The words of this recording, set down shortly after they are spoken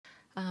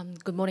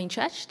Good morning,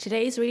 church.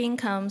 Today's reading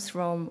comes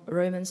from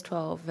Romans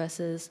 12,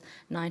 verses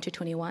 9 to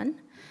 21.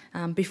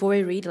 Before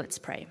we read, let's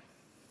pray.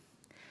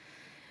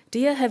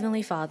 Dear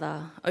Heavenly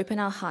Father, open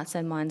our hearts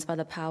and minds by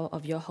the power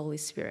of your Holy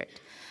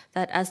Spirit,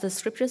 that as the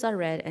scriptures are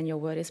read and your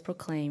word is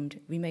proclaimed,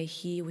 we may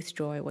hear with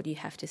joy what you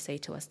have to say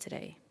to us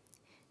today.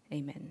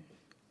 Amen.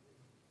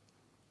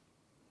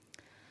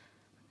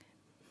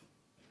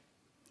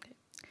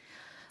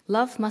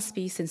 Love must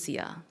be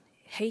sincere.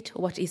 Hate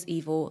what is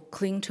evil,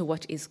 cling to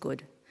what is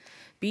good.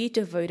 Be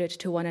devoted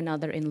to one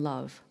another in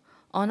love.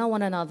 Honor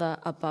one another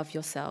above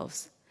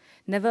yourselves.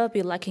 Never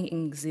be lacking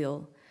in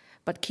zeal,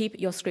 but keep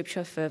your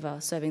spiritual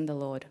fervor serving the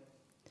Lord.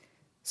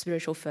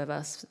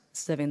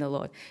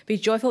 Be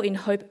joyful in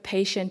hope,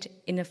 patient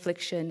in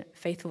affliction,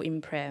 faithful in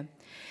prayer.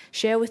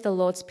 Share with the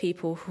Lord's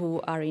people who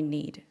are in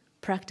need.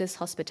 Practice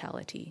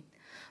hospitality.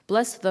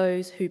 Bless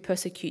those who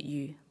persecute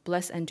you.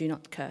 Bless and do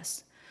not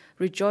curse.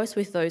 Rejoice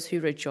with those who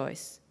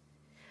rejoice.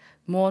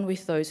 Mourn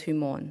with those who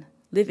mourn.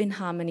 Live in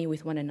harmony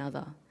with one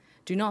another.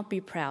 Do not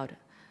be proud,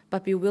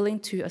 but be willing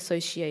to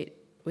associate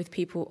with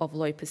people of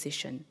low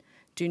position.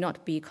 Do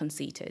not be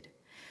conceited.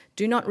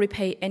 Do not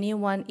repay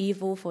anyone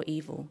evil for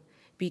evil.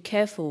 Be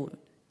careful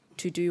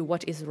to do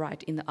what is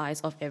right in the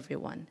eyes of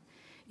everyone.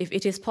 If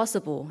it is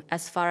possible,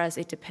 as far as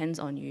it depends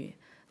on you,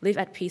 live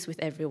at peace with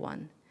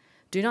everyone.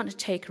 Do not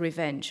take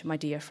revenge, my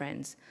dear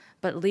friends,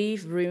 but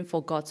leave room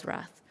for God's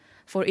wrath.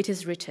 For it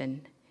is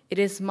written, "It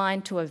is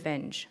mine to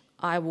avenge,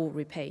 I will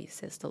repay,"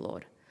 says the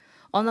Lord.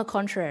 On the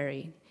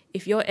contrary,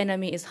 if your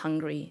enemy is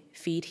hungry,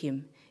 feed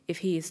him. If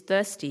he is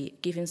thirsty,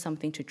 give him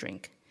something to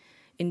drink.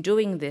 In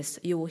doing this,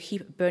 you will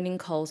heap burning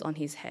coals on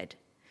his head.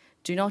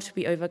 Do not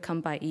be overcome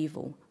by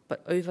evil,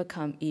 but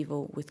overcome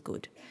evil with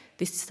good.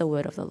 This is the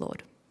word of the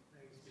Lord.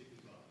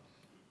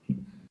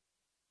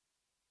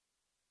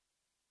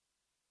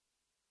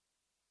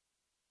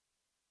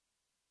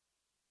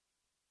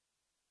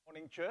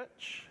 Morning,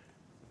 church.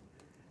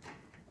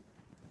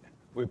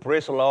 We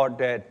praise the Lord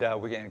that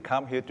we can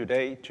come here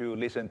today to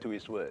listen to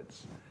His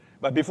words.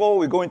 But before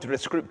we go into the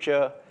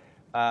scripture,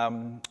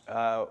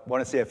 I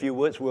want to say a few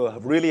words. We're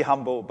really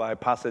humbled by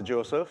Pastor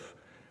Joseph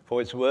for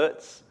his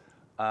words.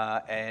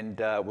 And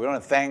we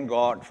want to thank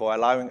God for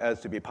allowing us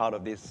to be part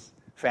of this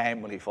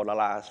family for the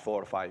last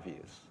 4 or 5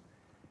 years.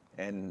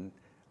 And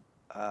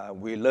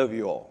we love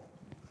you all.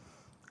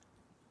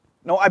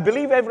 Now, I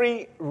believe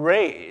every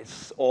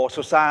race or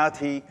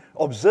society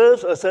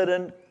observes a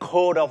certain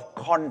code of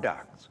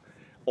conduct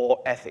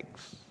or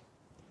ethics.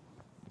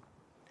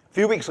 A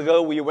few weeks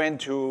ago, we went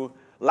to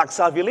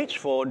Laksa village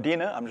for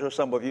dinner. I'm sure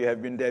some of you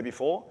have been there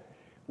before.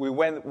 We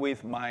went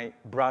with my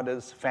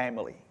brother's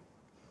family.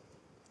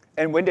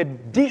 And when the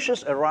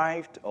dishes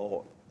arrived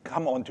or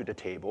come onto the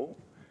table,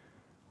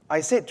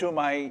 I said to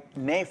my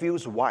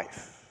nephew's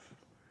wife,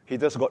 he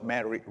just got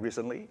married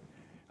recently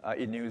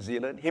in New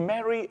Zealand. He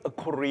married a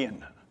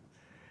Korean.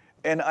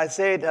 And I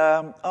said,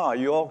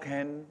 you all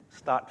can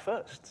start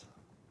first.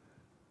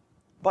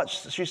 But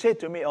she said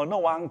to me, "Oh,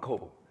 no,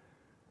 uncle.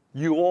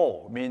 You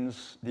all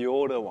means the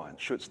older one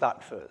should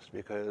start first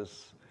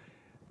because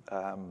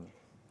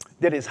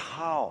that is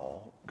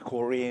how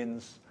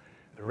Koreans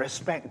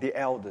respect the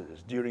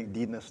elders during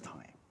dinner's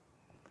time."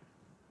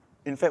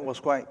 In fact, it was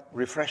quite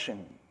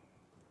refreshing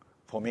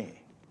for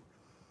me.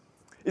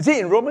 You see,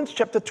 in Romans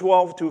chapter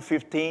 12 to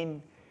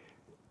 15,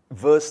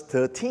 verse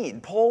 13,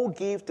 Paul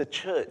gave the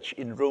church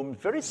in Rome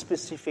very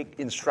specific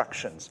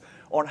instructions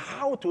on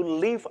how to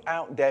live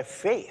out their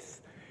faith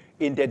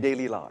in their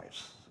daily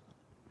lives.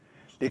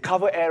 They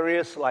cover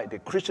areas like the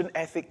Christian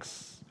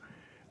ethics,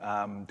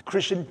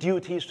 Christian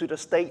duties to the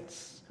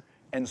states,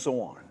 and so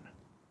on.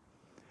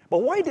 But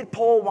why did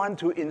Paul want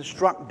to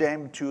instruct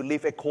them to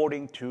live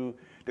according to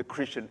the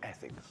Christian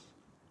ethics?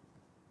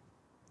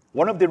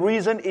 One of the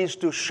reasons is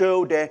to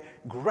show their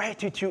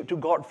gratitude to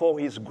God for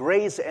His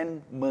grace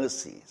and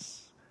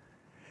mercies.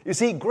 You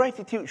see,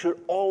 gratitude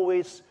should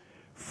always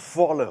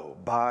follow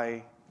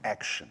by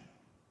action.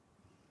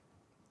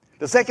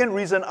 The second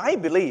reason, I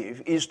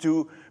believe, is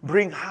to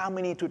bring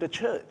harmony to the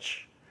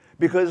church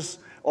because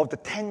of the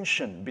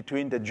tension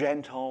between the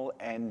Gentile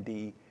and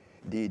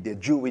the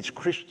Jewish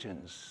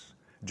Christians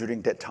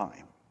during that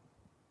time.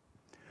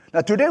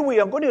 Now, today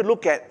we are going to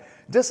look at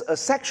just a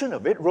section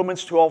of it,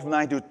 Romans 12,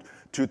 9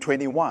 to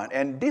 21.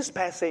 And this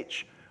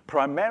passage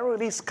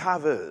primarily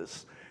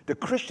covers the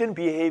Christian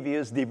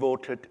behaviors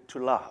devoted to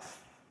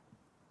love.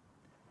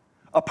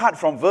 Apart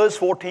from verse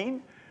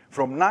 14,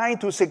 from 9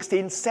 to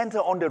 16, center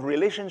on the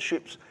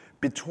relationships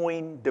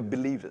between the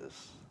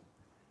believers.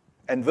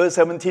 And verse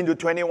 17 to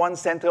 21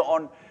 center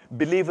on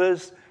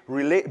believers'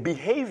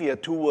 behavior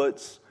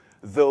towards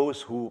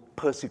those who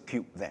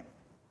persecute them.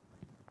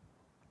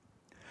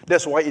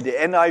 That's why in the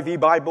NIV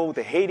Bible,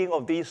 the heading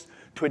of these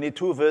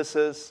 22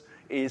 verses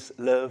is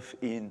Love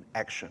in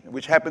Action,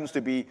 which happens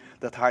to be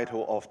the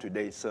title of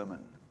today's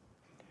sermon.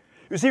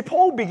 You see,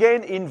 Paul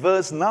began in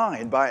verse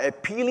 9 by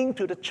appealing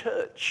to the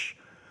church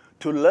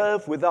to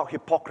love without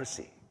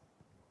hypocrisy.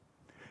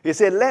 He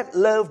said, "Let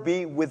love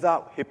be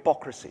without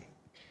hypocrisy."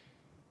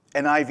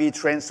 NIV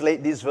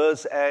translate this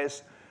verse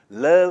as,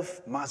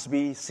 love must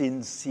be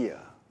sincere.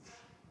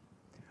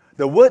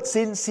 The word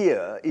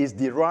sincere is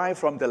derived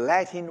from the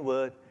Latin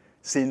word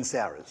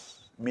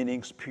sincerus,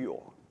 meaning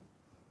pure.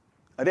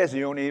 And that's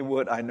the only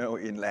word I know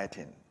in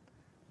Latin.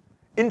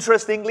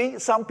 Interestingly,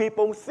 some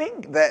people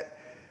think that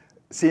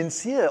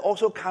sincere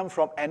also comes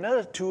from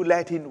another two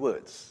Latin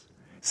words,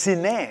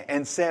 sine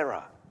and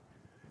cera.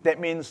 That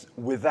means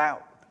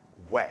without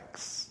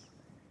wax.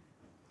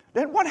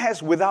 Then what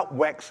has without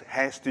wax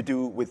has to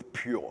do with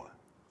pure?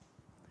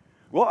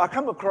 Well, I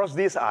come across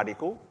this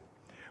article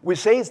which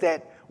says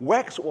that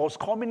wax was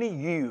commonly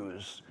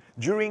used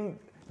during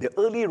the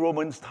early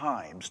Roman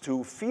times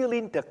to fill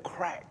in the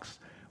cracks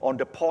on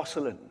the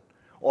porcelain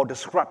or the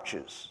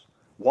sculptures.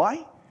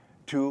 Why?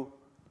 To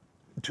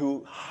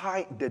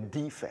hide the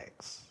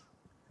defects.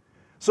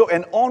 So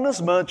an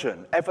honest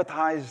merchant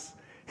advertised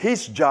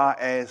his jar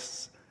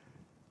as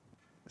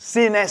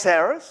sine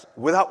ceras,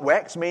 without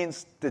wax,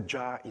 means the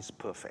jar is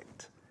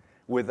perfect,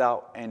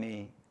 without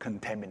any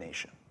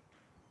contamination.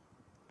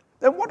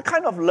 Then what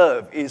kind of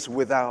love is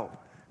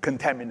without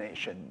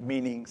contamination,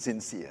 meaning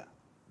sincere?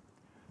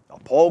 Now,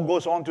 Paul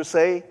goes on to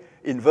say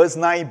in verse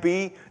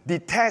 9b,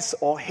 detest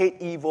or hate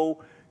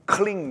evil,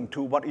 cling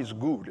to what is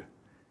good.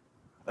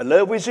 A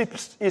love which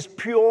is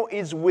pure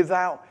is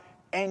without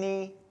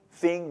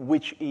anything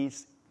which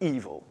is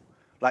evil,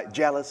 like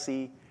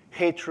jealousy,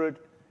 hatred,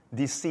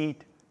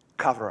 deceit,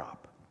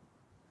 cover-up.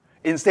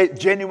 Instead,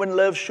 genuine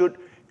love should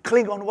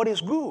cling on what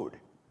is good.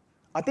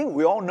 I think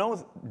we all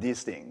know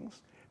these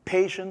things.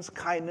 Patience,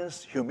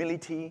 kindness,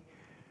 humility,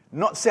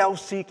 not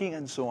self-seeking,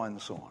 and so on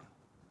and so on.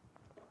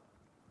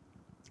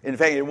 In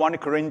fact, in 1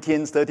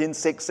 Corinthians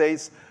 13:6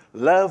 says,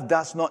 love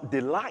does not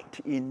delight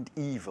in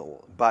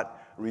evil, but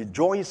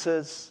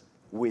rejoices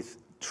with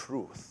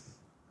truth.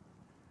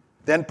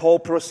 Then Paul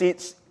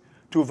proceeds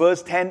to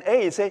verse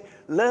 10a. He says,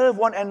 love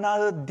one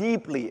another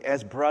deeply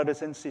as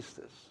brothers and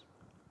sisters.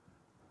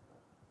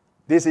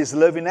 This is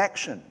love in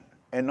action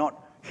and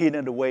not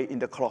hidden away in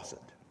the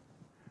closet.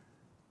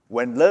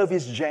 When love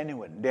is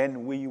genuine,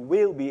 then we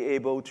will be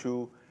able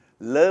to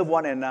love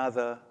one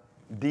another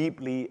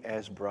deeply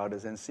as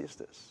brothers and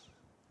sisters.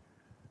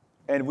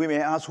 And we may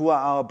ask, who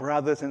are our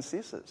brothers and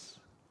sisters?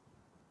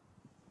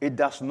 It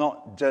does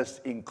not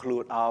just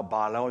include our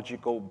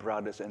biological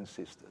brothers and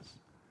sisters.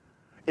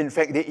 In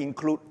fact, they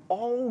include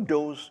all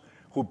those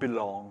who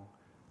belong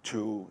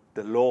to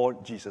the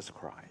Lord Jesus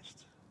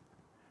Christ.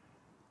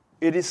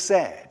 It is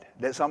sad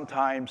that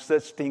sometimes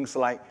such things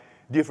like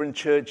different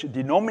church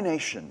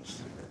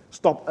denominations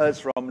stop us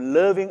from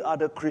loving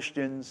other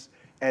Christians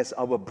as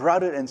our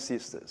brothers and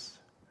sisters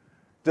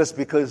just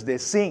because they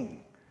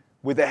sing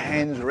with their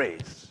hands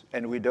raised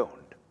and we don't.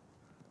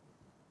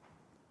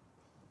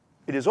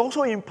 It is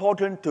also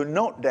important to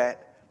note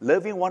that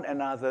loving one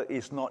another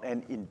is not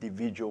an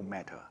individual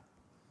matter.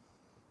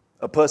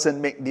 A person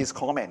made this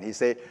comment. He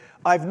said,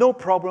 I have no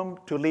problem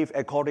to live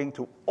according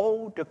to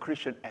all the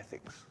Christian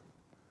ethics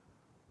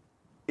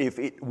if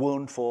it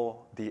weren't for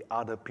the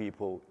other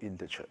people in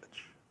the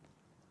church.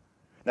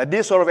 Now,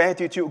 this sort of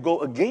attitude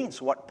goes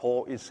against what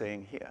Paul is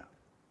saying here.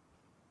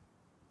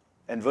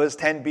 And verse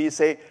 10b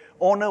say,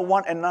 honor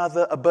one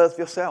another above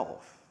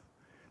yourself.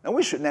 Now,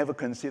 we should never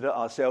consider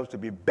ourselves to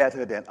be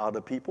better than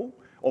other people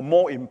or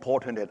more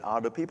important than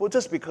other people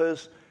just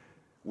because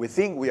we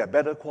think we are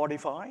better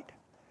qualified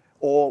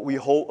or we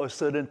hold a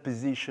certain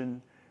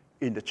position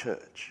in the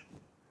church.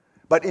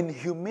 But in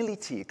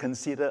humility,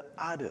 consider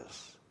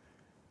others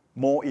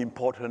more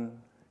important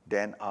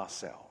than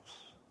ourselves.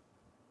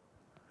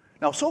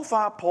 Now, so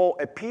far, Paul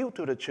appealed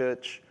to the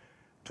church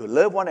to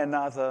love one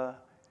another,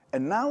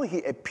 and now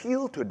he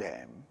appealed to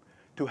them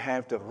to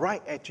have the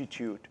right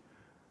attitude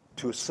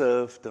to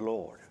serve the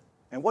Lord.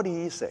 And what did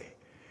he say?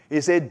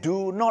 He said,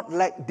 do not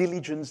lack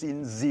diligence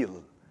in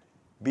zeal.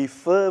 Be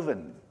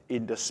fervent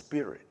in the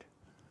spirit.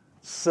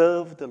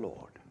 Serve the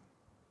Lord.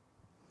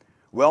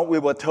 Well, we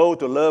were told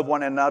to love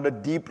one another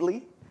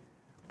deeply,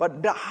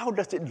 but how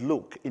does it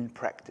look in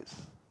practice?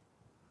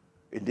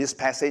 In this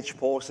passage,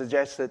 Paul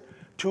suggested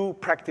two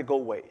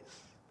practical ways.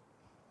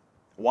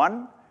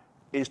 One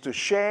is to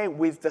share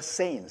with the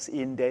saints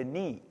in their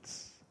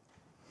needs.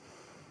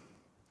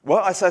 Well,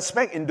 I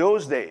suspect in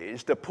those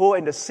days, the poor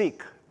and the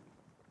sick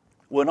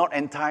were not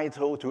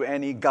entitled to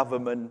any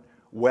government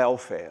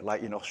welfare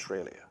like in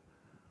Australia.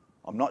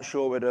 I'm not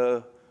sure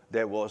whether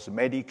there was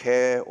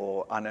Medicare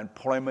or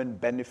unemployment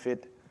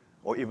benefit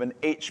or even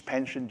age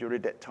pension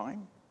during that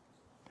time.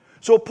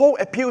 So Paul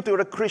appealed to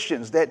the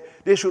Christians that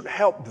they should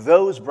help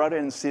those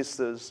brothers and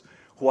sisters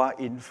who are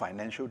in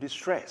financial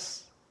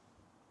distress.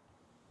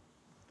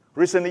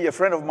 Recently, a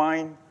friend of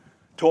mine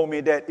told me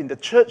that in the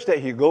church that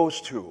he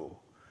goes to,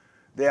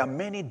 there are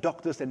many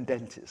doctors and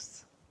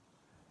dentists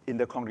in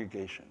the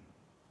congregation.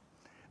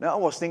 Now, I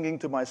was thinking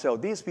to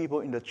myself, these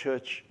people in the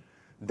church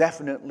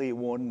definitely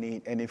won't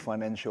need any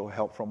financial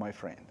help from my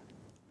friend.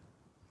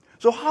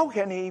 So how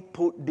can he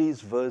put this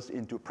verse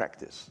into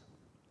practice?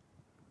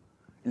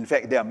 In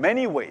fact, there are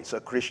many ways a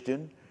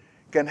Christian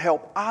can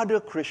help other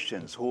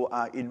Christians who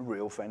are in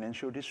real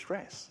financial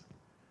distress.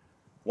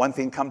 One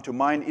thing come to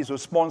mind is to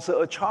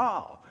sponsor a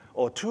child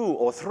or 2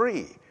 or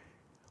 3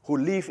 who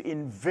live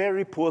in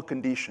very poor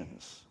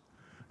conditions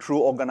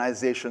through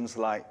organizations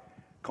like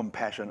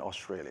Compassion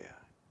Australia.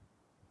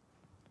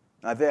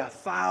 Now, there are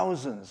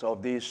thousands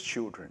of these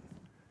children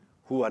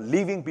who are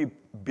living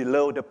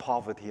below the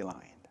poverty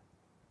line.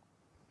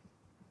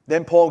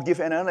 Then Paul gives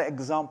another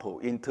example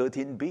in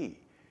 13b.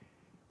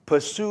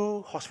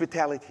 Pursue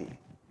hospitality.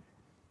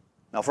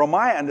 Now, from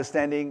my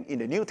understanding, in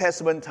the New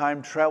Testament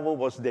time, travel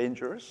was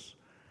dangerous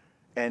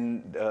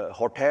and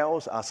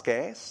hotels are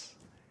scarce.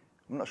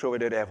 I'm not sure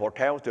whether they have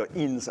hotels. The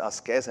inns are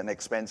scarce and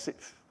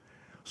expensive.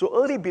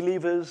 So early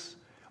believers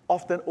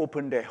often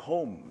opened their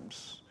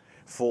homes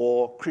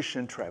for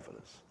Christian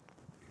travelers.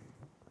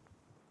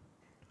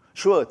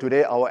 Sure,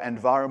 today our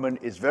environment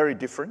is very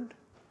different,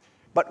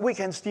 but we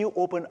can still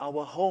open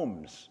our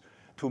homes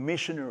to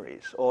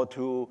missionaries or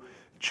to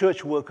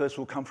church workers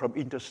who come from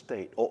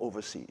interstate or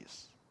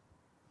overseas.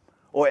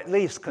 Or at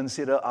least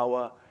consider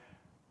our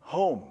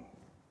home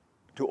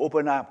to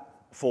open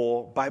up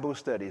for Bible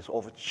studies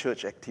or for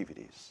church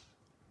activities.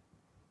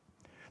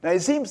 Now,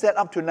 it seems that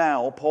up to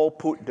now, Paul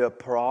put the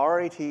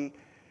priority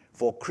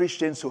for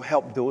Christians to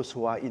help those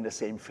who are in the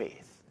same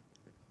faith.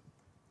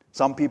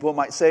 Some people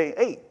might say,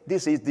 hey,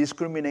 this is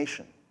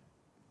discrimination.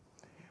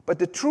 But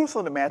the truth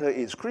of the matter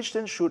is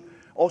Christians should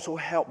also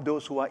help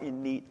those who are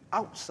in need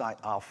outside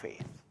our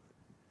faith.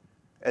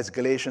 As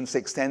Galatians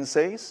 6:10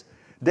 says,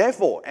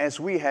 therefore,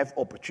 as we have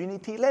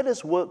opportunity, let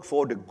us work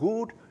for the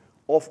good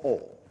of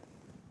all.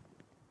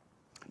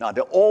 Now,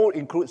 the all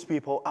includes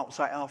people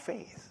outside our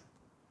faith.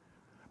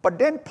 But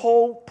then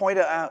Paul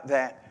pointed out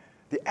that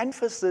the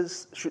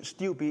emphasis should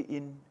still be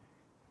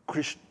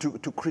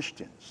to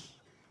Christians.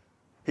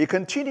 He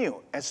continued,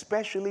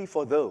 especially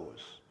for those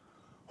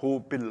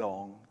who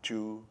belong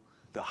to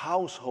the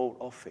household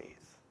of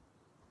faith.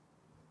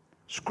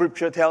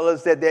 Scripture tells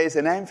us that there is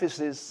an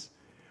emphasis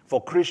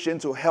for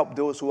Christians to help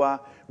those who are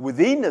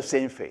within the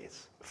same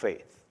faith,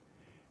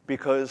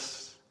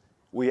 because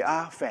we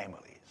are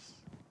families.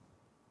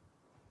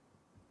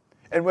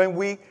 And when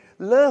we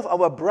love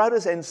our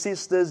brothers and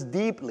sisters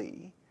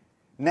deeply,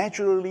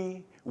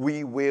 naturally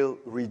we will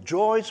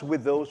rejoice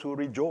with those who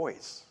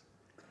rejoice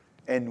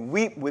and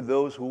weep with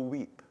those who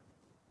weep.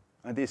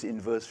 And this in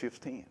verse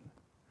 15.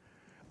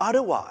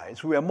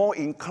 Otherwise, we are more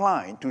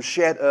inclined to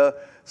shed a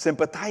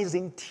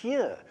sympathizing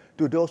tear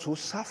to those who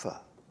suffer.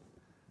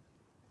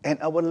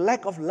 And our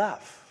lack of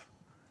love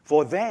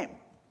for them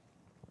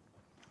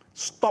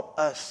stop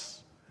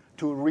us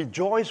to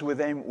rejoice with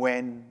them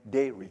when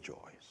they rejoice.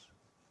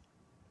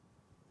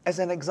 As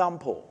an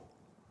example,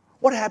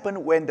 what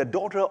happened when the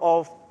daughter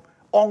of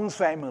Ong's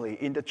family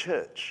in the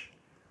church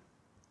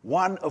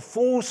won a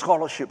full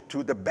scholarship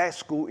to the best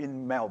school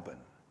in Melbourne,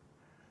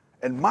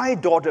 and my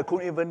daughter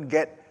couldn't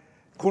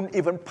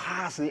even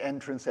pass the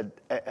entrance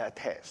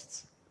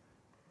tests?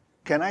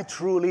 Can I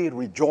truly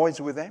rejoice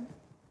with them?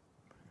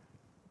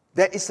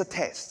 That is a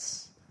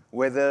test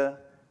whether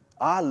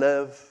our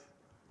love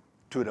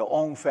to the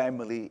Ong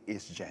family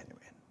is genuine.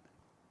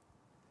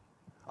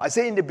 I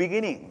said in the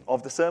beginning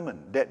of the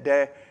sermon that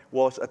there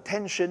was a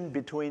tension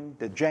between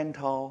the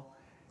Gentile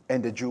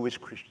and the Jewish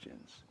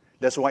Christians.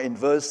 That's why in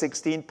verse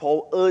 16,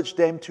 Paul urged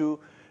them to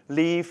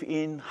live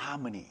in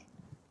harmony.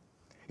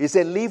 He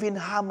said, live in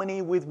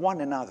harmony with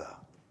one another.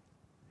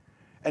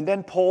 And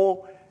then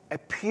Paul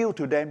appealed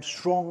to them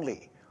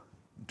strongly.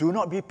 Do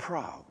not be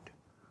proud.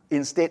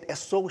 Instead,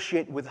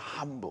 associate with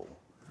humble.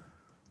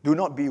 Do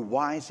not be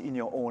wise in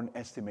your own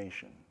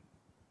estimation.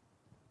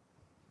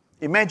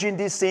 Imagine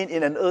this scene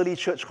in an early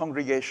church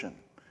congregation.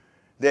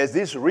 There's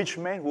this rich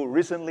man who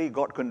recently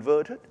got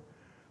converted,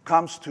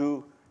 comes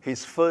to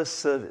his first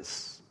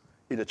service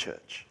in the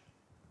church.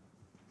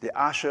 The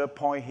usher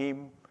point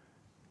him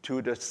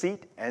to the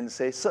seat and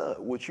say, sir,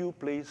 would you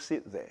please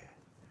sit there?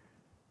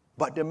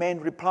 But the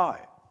man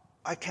replied,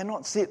 I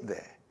cannot sit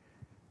there.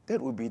 That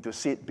would be to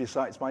sit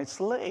beside my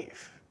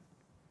slave.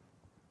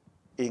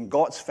 In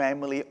God's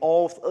family,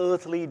 all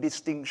earthly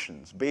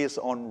distinctions based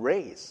on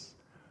race,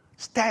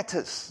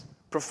 status,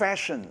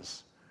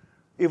 professions,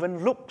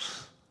 even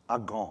looks are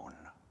gone.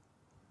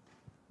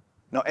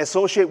 Now,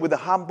 associate with the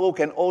humble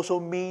can also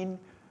mean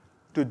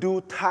to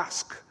do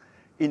tasks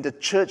in the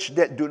church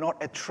that do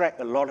not attract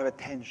a lot of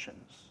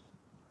attentions.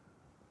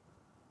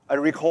 I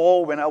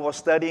recall when I was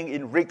studying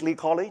in Wrigley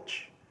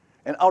College,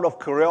 and out of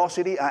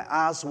curiosity, I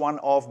asked one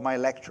of my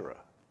lecturers,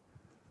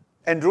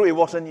 Andrew, it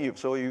wasn't you,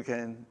 so you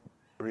can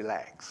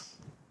relax.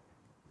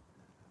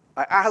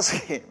 I asked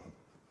him,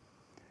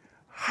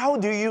 how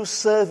do you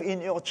serve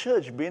in your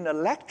church being a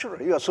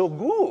lecturer? You are so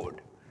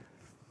good.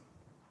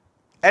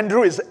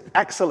 Andrew is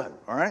excellent,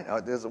 all right? I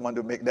just want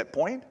to make that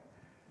point.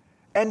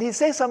 And he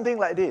said something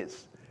like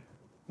this.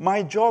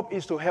 My job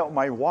is to help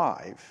my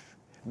wife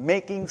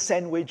making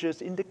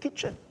sandwiches in the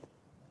kitchen.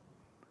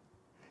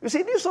 You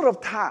see, this sort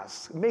of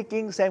task,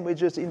 making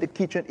sandwiches in the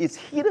kitchen, is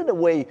hidden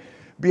away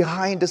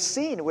behind the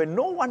scene where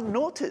no one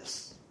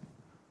notices.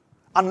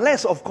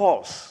 Unless, of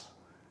course,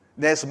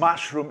 there's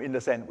mushroom in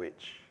the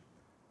sandwich.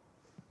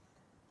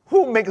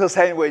 Who makes a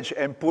sandwich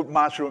and put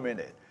mushroom in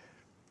it?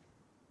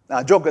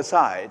 Now, joke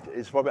aside,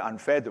 it's probably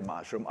unfair to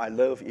mushroom. I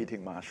love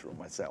eating mushroom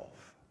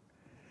myself.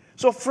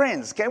 So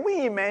friends, can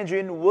we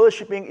imagine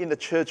worshiping in the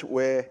church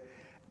where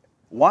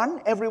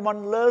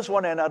everyone loves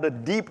one another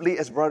deeply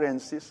as brothers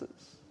and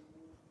sisters.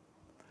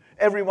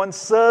 Everyone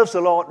serves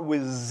the Lord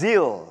with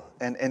zeal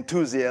and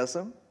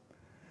enthusiasm.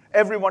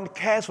 Everyone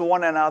cares for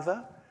one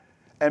another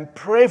and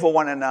pray for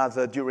one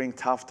another during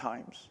tough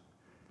times.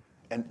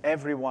 And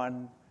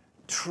everyone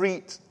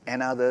treats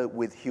another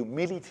with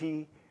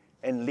humility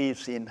and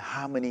lives in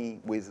harmony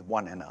with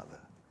one another.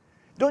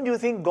 Don't you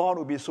think God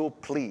would be so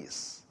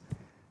pleased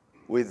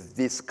with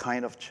this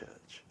kind of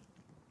church?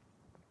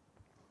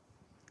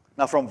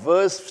 Now, from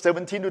verse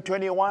 17 to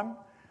 21,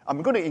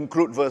 I'm going to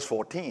include verse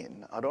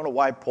 14. I don't know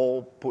why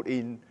Paul put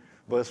in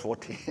verse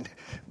 14,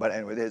 but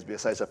anyway, that's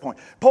besides the point.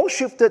 Paul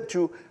shifted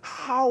to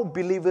how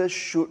believers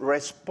should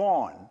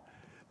respond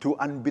to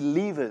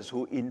unbelievers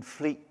who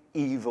inflict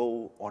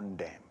evil on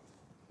them.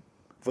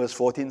 Verse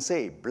 14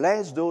 says,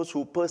 "Bless those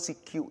who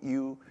persecute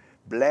you,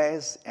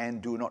 bless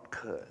and do not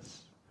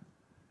curse.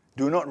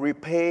 Do not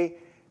repay."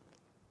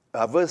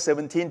 Verse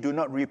 17, "Do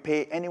not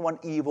repay anyone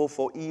evil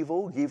for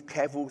evil. Give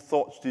careful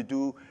thoughts to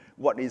do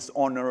what is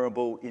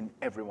honorable in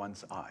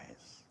everyone's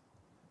eyes."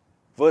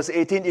 Verse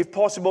 18, "If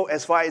possible,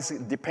 as far as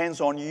it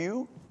depends on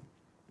you,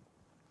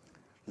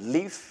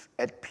 live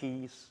at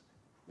peace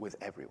with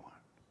everyone."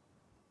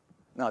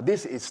 Now,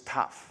 this is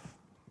tough.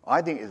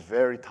 I think it's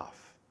very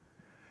tough.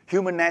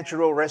 Human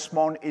natural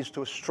response is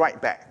to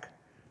strike back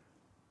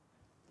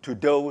to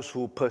those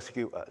who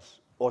persecute us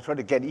or try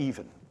to get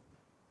even.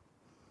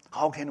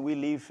 How can we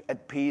live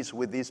at peace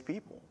with these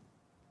people?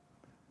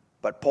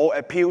 But Paul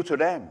appealed to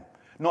them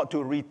not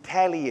to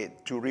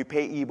retaliate, to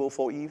repay evil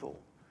for evil,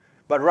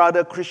 but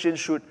rather Christians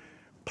should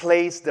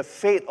place the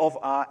fate of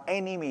our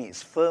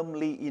enemies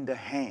firmly in the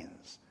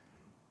hands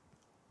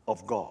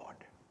of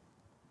God.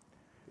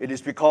 It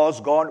is because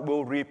God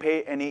will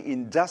repay any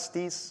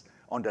injustice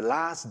on the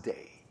last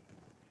day,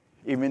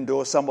 even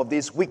though some of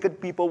these wicked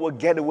people will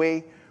get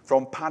away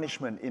from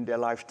punishment in their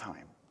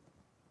lifetime.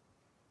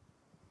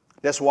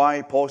 That's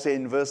why Paul said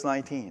in verse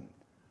 19,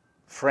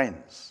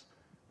 "Friends,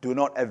 do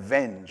not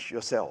avenge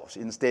yourselves.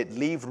 Instead,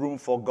 leave room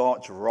for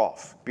God's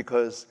wrath,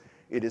 because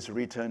it is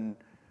written,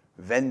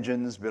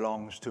 'Vengeance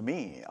belongs to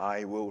me.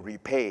 I will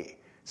repay,'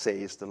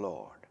 says the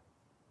Lord."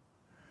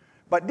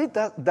 But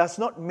this does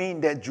not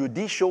mean that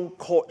judicial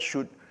courts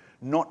should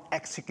not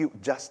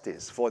execute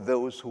justice for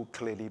those who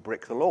clearly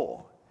break the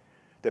law.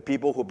 The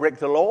people who break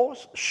the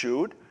laws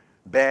should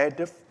bear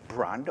the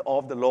brunt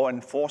of the law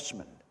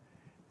enforcement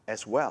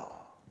as well.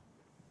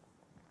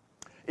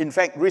 In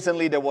fact,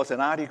 recently there was an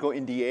article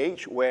in The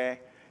Age where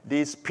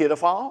this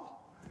pedophile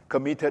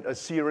committed a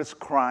serious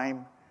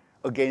crime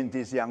against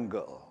this young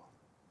girl.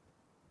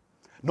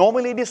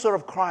 Normally, this sort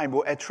of crime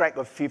will attract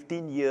a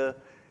 15-year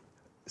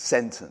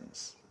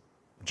sentence,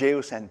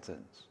 jail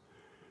sentence.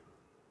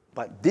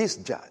 But this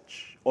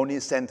judge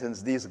only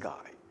sentenced this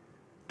guy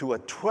to a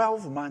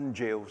 12-month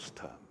jail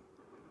term.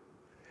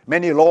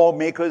 Many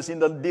lawmakers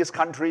in this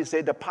country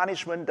say the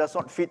punishment does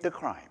not fit the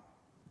crime.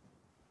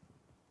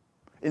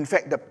 In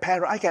fact,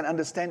 I can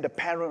understand the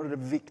parent of the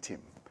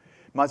victim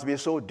must be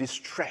so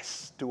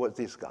distressed towards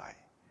this guy.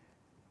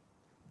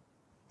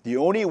 The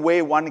only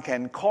way one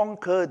can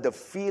conquer the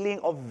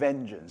feeling of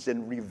vengeance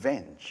and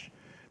revenge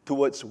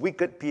towards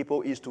wicked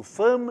people is to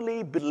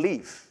firmly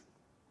believe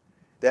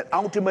that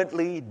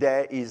ultimately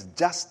there is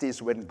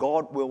justice when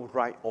God will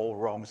right all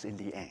wrongs in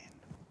the end.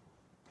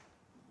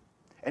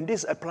 And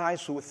this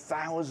applies to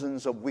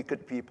thousands of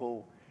wicked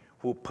people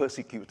who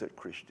persecuted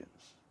Christians.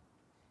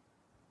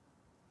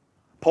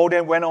 Paul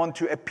then went on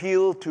to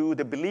appeal to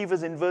the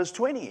believers in verse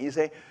 20. He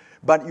said,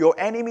 "But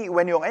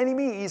when your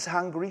enemy is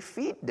hungry,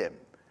 feed them.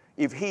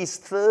 If he is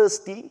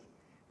thirsty,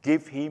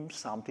 give him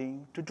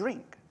something to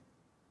drink."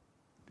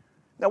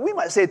 Now, we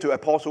might say to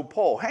Apostle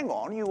Paul, "Hang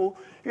on, you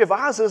have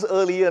asked us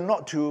earlier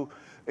not to,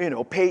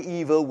 pay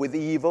evil with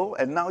evil,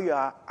 and now you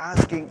are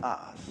asking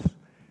us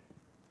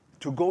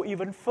to go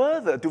even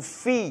further, to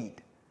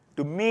feed,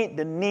 to meet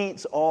the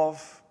needs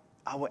of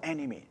our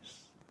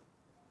enemies."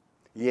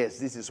 Yes,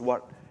 this is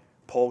what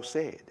Paul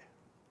said.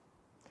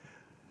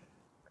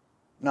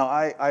 Now,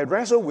 I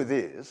wrestle with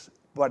this,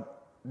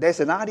 but there's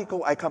an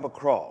article I come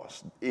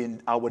across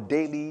in our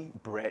Daily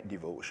Bread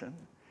devotion,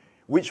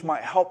 which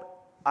might help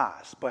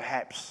us,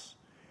 perhaps,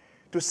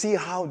 to see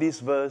how this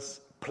verse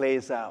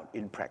plays out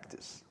in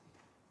practice.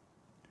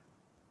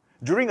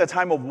 During a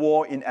time of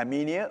war in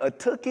Armenia, a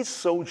Turkish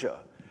soldier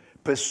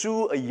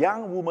pursued a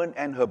young woman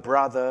and her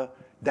brother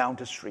down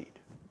the street.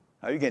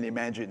 Now, you can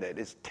imagine that.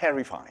 It's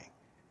terrifying.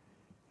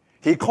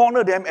 He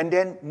cornered them and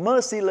then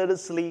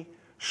mercilessly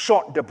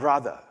shot the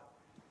brother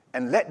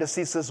and let the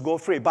sisters go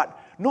free, but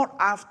not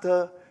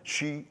after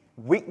she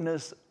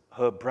witnessed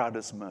her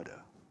brother's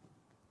murder.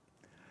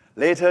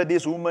 Later,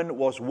 this woman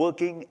was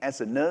working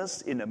as a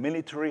nurse in a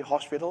military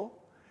hospital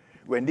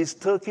when this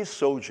Turkish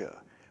soldier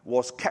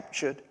was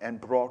captured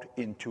and brought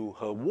into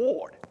her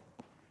ward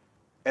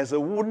as a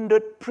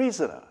wounded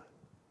prisoner.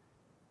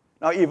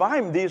 Now, if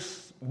I'm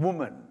this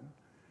woman,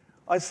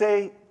 I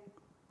say,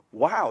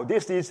 wow,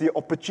 this is the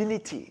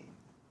opportunity.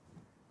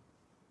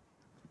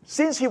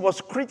 Since he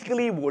was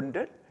critically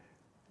wounded,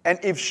 and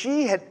if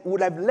she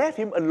would have left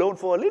him alone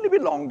for a little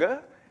bit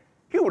longer,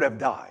 he would have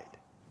died.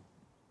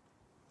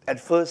 At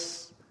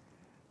first,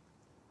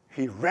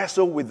 he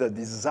wrestled with the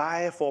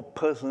desire for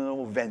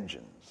personal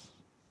vengeance.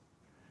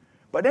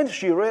 But then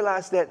she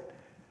realized that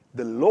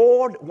the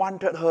Lord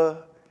wanted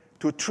her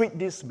to treat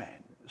this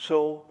man,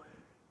 so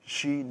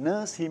she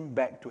nursed him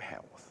back to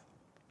health.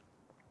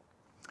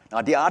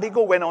 Now, the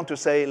article went on to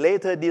say,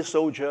 later this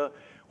soldier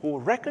who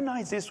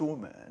recognized this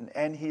woman,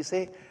 and he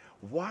said,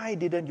 why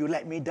didn't you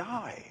let me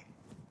die?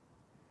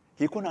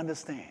 He couldn't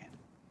understand.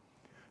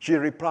 She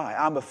replied,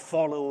 I'm a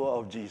follower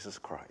of Jesus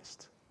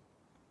Christ.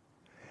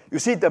 You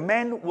see, the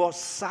man was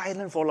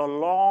silent for a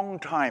long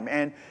time,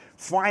 and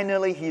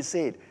finally he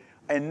said,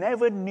 I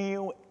never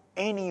knew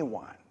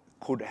anyone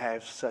could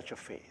have such a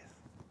faith.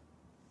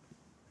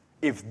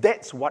 If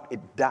that's what it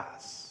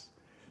does,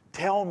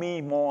 tell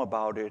me more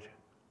about it.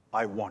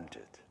 I want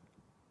it.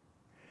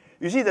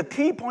 You see, the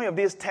key point of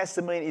this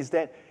testimony is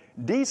that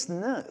this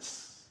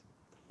nurse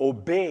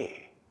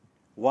obeyed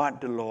what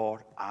the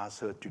Lord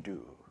asked her to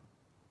do.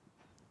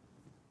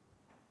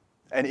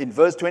 And in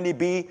verse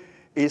 20b,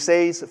 it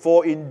says,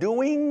 for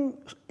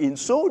in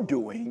so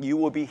doing, you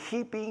will be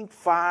heaping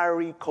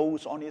fiery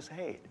coals on his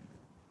head.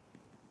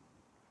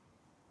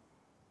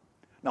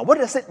 Now, what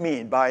does it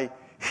mean by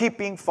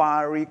heaping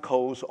fiery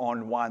coals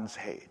on one's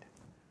head?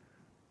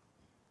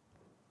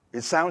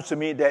 It sounds to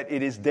me that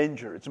it is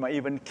dangerous. It might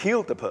even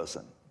kill the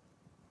person.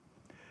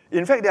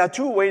 In fact, there are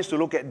two ways to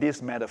look at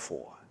this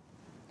metaphor.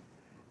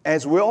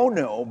 As we all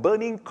know,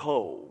 burning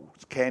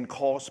coals can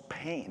cause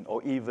pain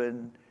or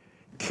even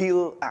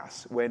kill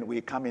us when we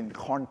come in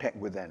contact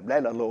with them,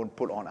 let alone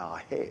put on our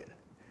head.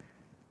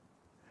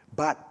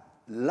 But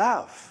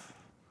love,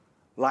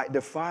 like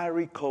the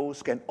fiery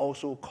coals, can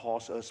also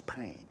cause us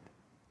pain.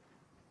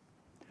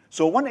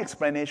 So one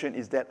explanation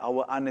is that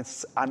our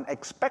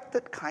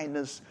unexpected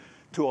kindness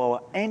to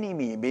our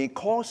enemy may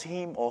cause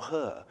him or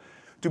her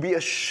to be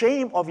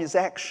ashamed of his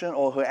action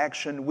or her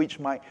action, which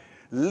might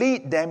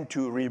lead them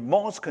to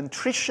remorse,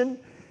 contrition,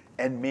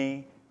 and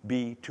may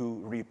be to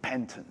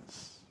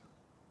repentance.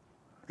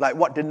 Like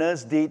what the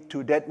nurse did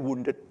to that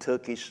wounded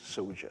Turkish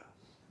soldier.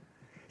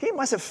 He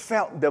must have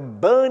felt the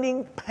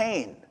burning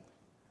pain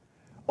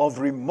of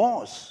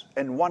remorse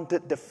and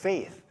wanted the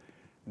faith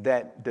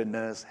that the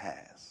nurse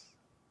has.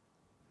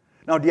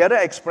 Now, the other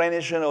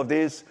explanation of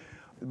this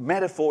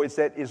metaphor is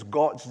that it's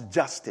God's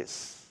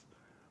justice.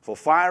 For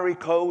fiery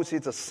coals,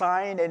 it's a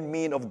sign and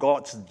mean of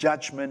God's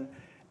judgment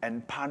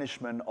and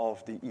punishment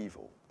of the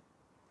evil.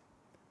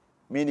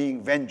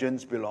 Meaning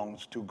vengeance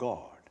belongs to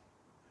God.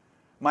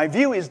 My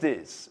view is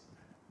this.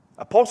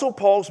 Apostle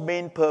Paul's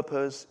main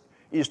purpose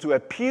is to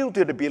appeal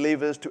to the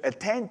believers to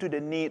attend to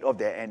the need of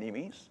their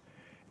enemies,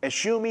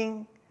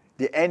 assuming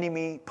the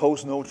enemy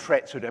posed no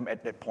threat to them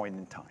at that point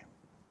in time.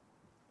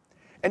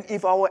 And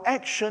if our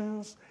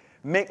actions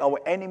make our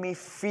enemy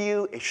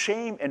feel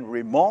ashamed and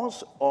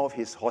remorse of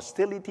his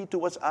hostility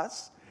towards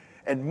us,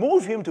 and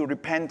move him to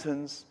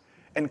repentance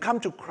and come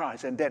to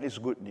Christ, and that is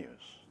good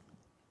news.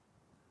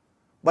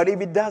 But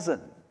if it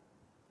doesn't,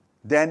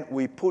 then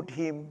we put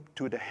him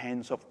to the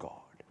hands of God.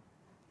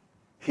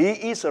 He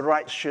is a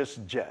righteous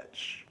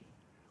judge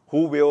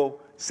who will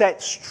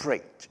set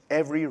straight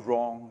every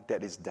wrong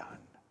that is done.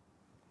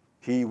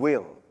 He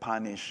will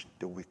punish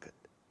the wicked.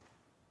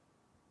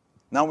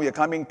 Now we are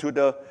coming to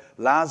the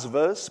last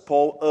verse.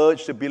 Paul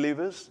urged the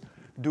believers,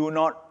 do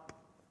not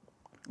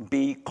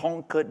be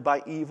conquered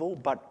by evil,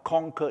 but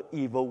conquer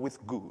evil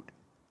with good.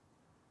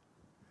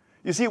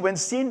 You see, when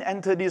sin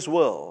entered this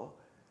world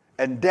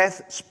and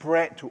death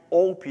spread to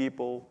all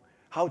people,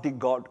 how did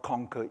God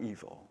conquer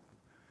evil?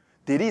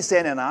 Did he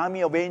send an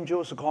army of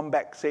angels to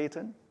combat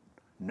Satan?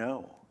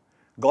 No.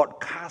 God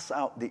cast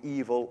out the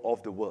evil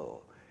of the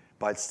world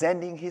by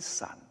sending his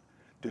Son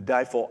to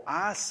die for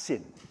our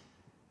sin.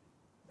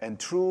 And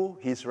through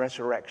his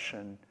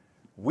resurrection,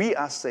 we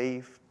are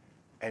saved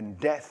and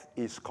death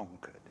is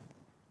conquered.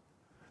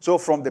 So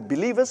from the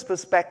believer's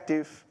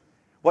perspective,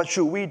 what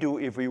should we do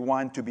if we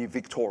want to be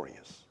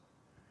victorious?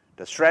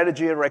 The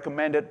strategy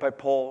recommended by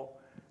Paul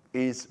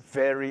is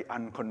very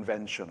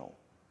unconventional.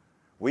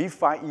 We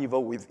fight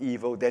evil with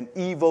evil, then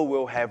evil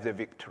will have the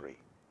victory.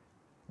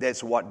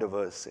 That's what the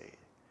verse says.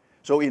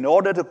 So in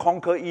order to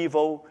conquer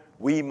evil,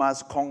 we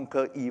must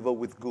conquer evil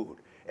with good.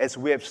 As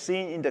we have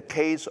seen in the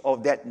case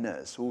of that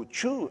nurse who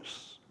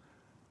chose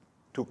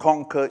to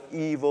conquer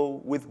evil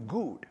with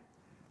good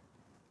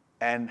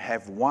and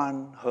have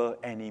won her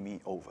enemy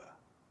over.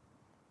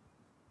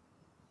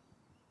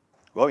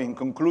 Well, in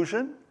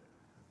conclusion,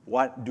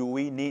 what do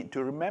we need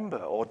to remember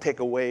or take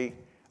away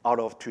out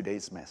of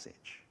today's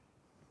message?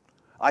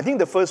 I think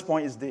the first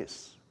point is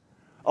this.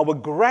 Our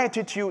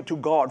gratitude to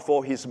God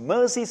for his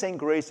mercies and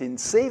grace in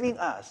saving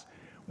us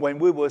when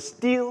we were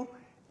still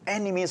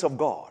enemies of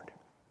God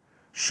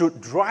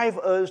should drive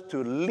us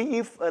to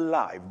live a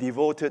life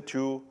devoted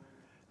to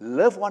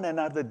love one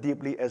another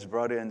deeply as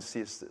brothers and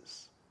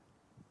sisters.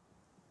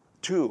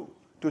 2,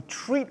 to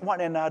treat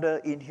one another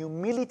in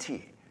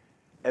humility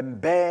and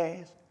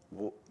bear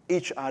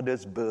each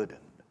other's burden.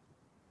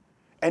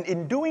 And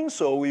in doing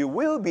so, we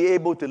will be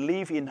able to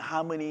live in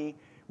harmony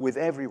with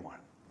everyone.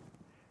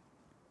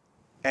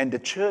 And the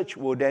church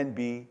will then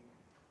be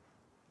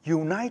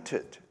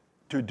united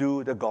to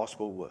do the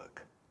gospel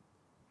work.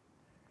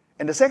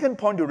 And the second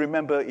point to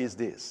remember is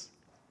this.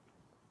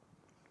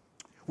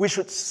 We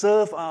should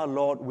serve our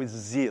Lord with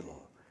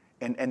zeal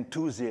and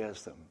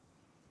enthusiasm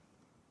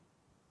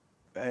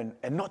and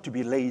not to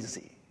be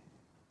lazy.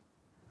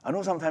 I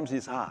know sometimes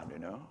it's hard,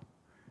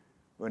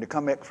 When you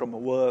come back from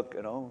work,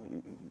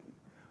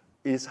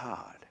 it's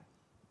hard.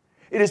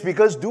 It is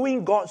because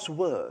doing God's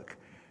work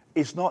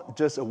is not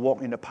just a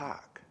walk in the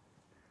park.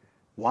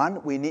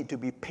 1, we need to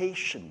be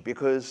patient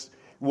because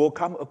we'll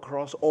come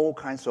across all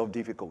kinds of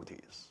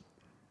difficulties.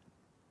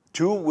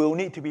 2, we'll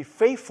need to be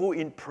faithful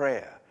in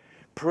prayer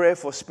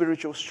for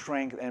spiritual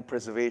strength and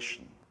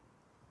preservation.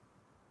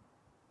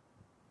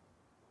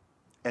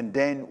 And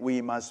then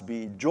we must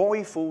be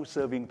joyful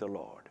serving the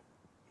Lord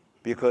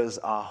because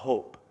our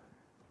hope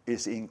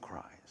is in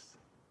Christ.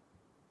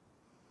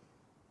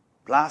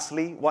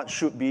 Lastly, what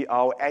should be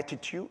our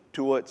attitude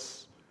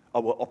towards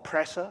our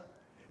oppressor,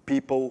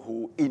 people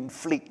who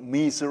inflict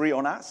misery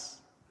on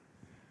us?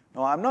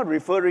 Now, I'm not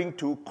referring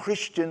to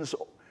Christians,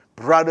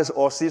 brothers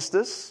or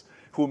sisters,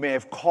 who may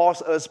have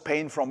caused us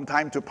pain from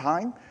time to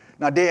time.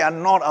 Now, they are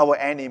not our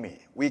enemy.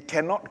 We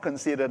cannot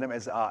consider them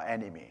as our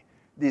enemy.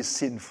 This is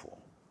sinful.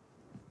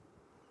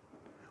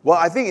 Well,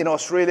 I think in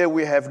Australia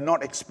we have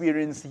not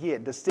experienced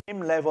yet the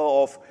same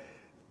level of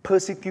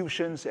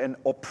persecutions and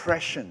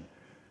oppression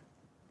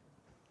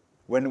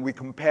when we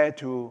compare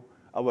to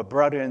our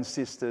brothers and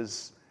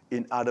sisters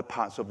in other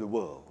parts of the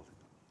world.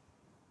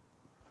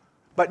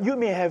 But you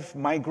may have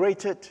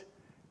migrated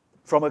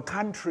from a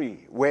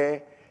country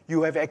where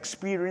you have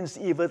experienced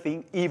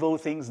evil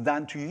things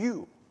done to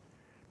you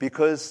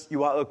because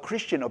you are a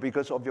Christian or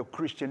because of your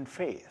Christian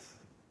faith.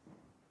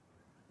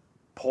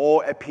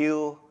 Paul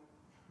appealed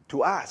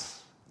to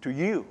us, to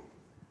you,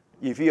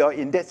 if you are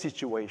in that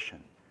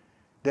situation,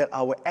 that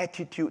our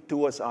attitude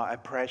towards our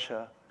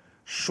oppressor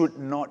should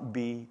not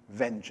be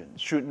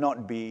vengeance, should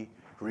not be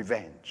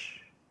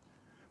revenge,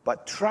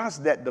 but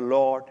trust that the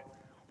Lord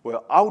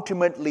will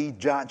ultimately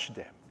judge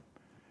them,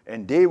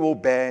 and they will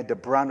bear the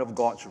brunt of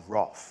God's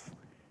wrath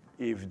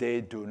if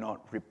they do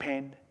not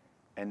repent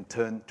and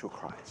turn to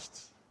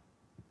Christ.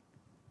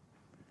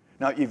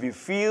 Now, if you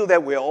feel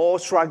that we're all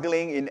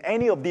struggling in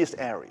any of these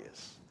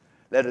areas,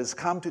 let us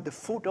come to the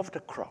foot of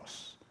the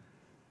cross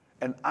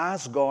and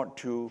ask God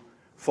to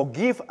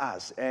forgive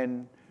us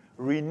and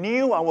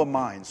renew our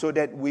minds so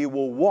that we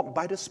will walk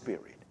by the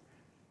Spirit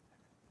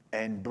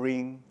and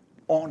bring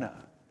honor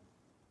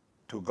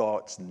to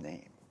God's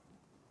name.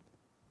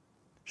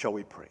 Shall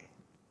we pray?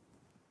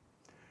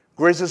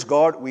 Gracious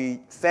God,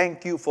 we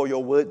thank you for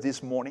your word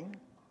this morning.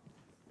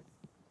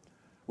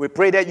 We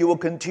pray that you will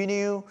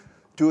continue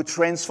to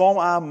transform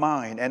our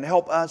mind and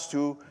help us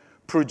to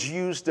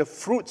produce the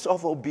fruits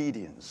of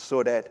obedience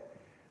so that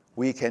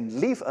we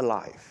can live a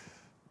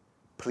life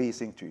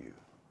pleasing to you.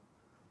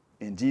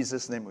 In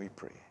Jesus' name we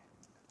pray.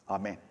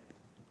 Amen.